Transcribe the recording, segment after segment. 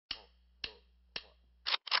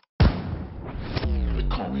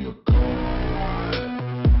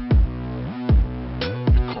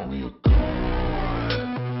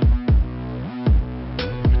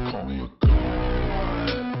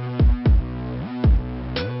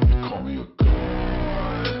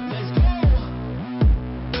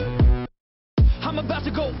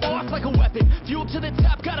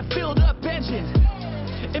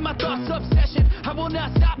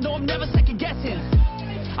not stop, no, I'm never second guessing.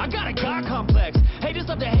 I got a God complex, haters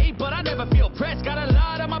love to hate, but I never feel pressed. Got a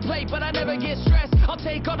lot on my plate, but I never get stressed. I'll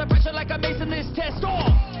take all the pressure like I'm acing this test.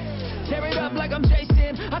 Tear it up like I'm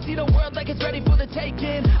Jason. I see the world like it's ready for the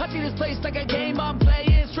taking. I see this place like a game I'm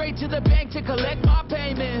playing. Straight to the bank to collect my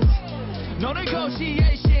payments. No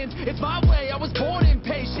negotiation, it's my way, I was born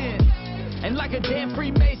impatient. And like a damn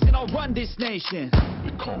Freemason, I'll run this nation.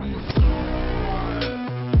 They call me a god.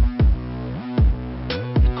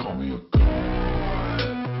 They call me a god.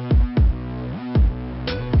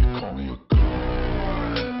 They call me a god.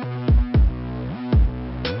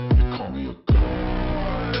 They call me a god.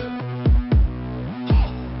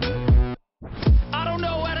 I don't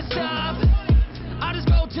know how to stop, I just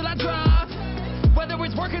go till I drop. Whether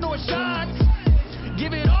it's working or shots,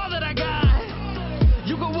 give it all that I got.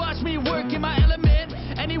 You can watch me work in my element.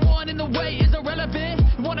 Anyone in the way is irrelevant.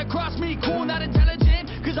 You wanna cross me, cool, not intelligent,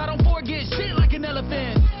 cause I don't forget shit like an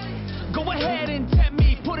elephant. Go ahead and tempt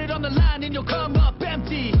me, put it on the line and you'll come up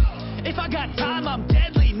empty. If I got time, I'm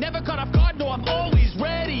deadly, never caught off guard, no, I'm always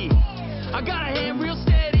ready. I got a hand real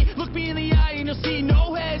steady, look me in the eye and you'll see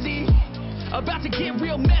no hezzy. About to get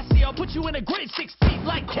real messy, I'll put you in a grid 6 feet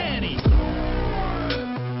like Kenny.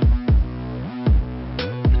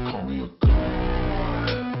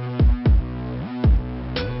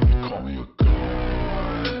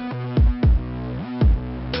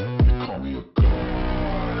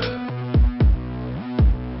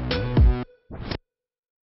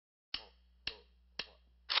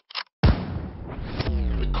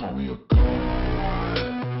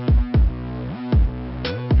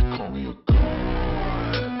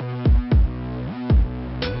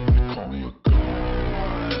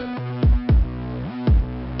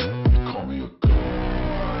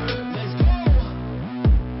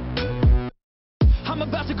 I'm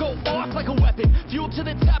about to go off like a weapon. Fuel to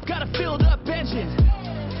the top, got a filled up engine.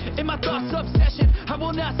 In my thoughts, obsession. I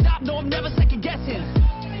will not stop, no, I'm never second guessing.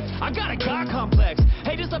 I got a God complex.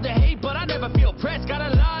 Haters love to hate, but I never feel pressed. Got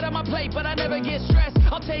a lot on my plate, but I never get stressed.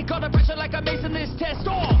 I'll take all the pressure like I'm acing this test.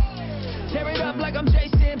 Tear it up like I'm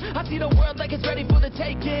Jason. I see the world like it's ready for the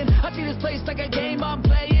taking. I see this place like a game I'm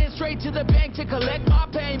playing. Straight to the bank to collect my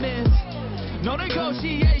payments. No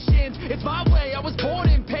negotiation, it's my way, I was born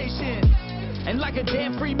impatient. And like a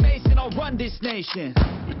damn Freemason, I'll run this nation.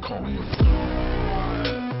 They call me a god.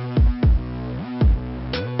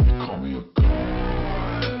 They call me a god.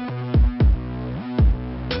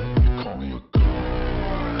 They call me a god.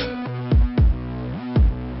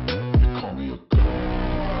 They call me a god.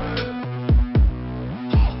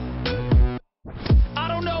 I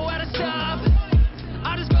don't know how to stop,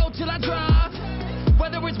 I just go till I drop.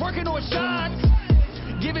 Whether it's working or shots,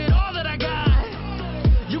 give it all that I got.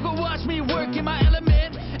 You can watch me work in my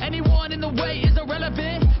element. Anyone in the way is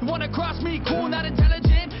irrelevant. You wanna cross me, cool, not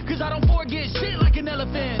intelligent, cause I don't forget shit like an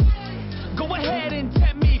elephant. Go ahead and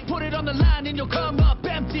tempt me, put it on the line and you'll come up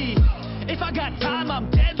empty. If I got time, I'm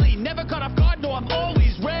deadly, never caught off guard, no, I'm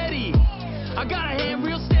always ready. I got a hand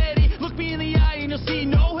real steady, look me in the eye and you'll see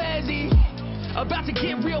no hezzy. About to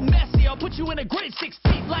get real messy, I'll put you in a grid 6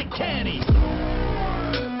 feet like Kenny.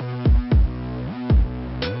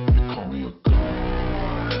 Call me a god.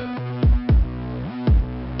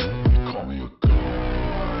 They call me a god.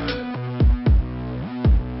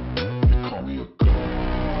 They call me a god.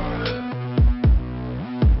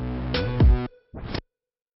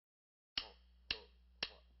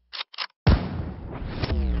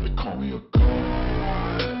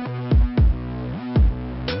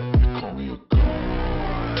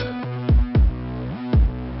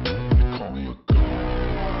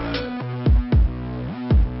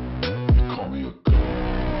 They call me a god.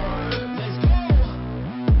 Let's go.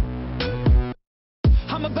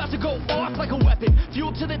 I'm about to go off like a weapon.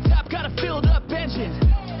 Fuel to the top, got a filled up engine.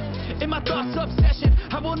 In my thoughts, obsession.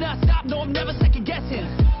 I will not stop, no, I'm never second guessing.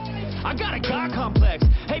 I got a God complex.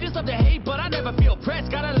 Haters love to hate, but I never feel pressed.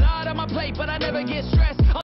 Got a lot on my plate, but I never get stressed.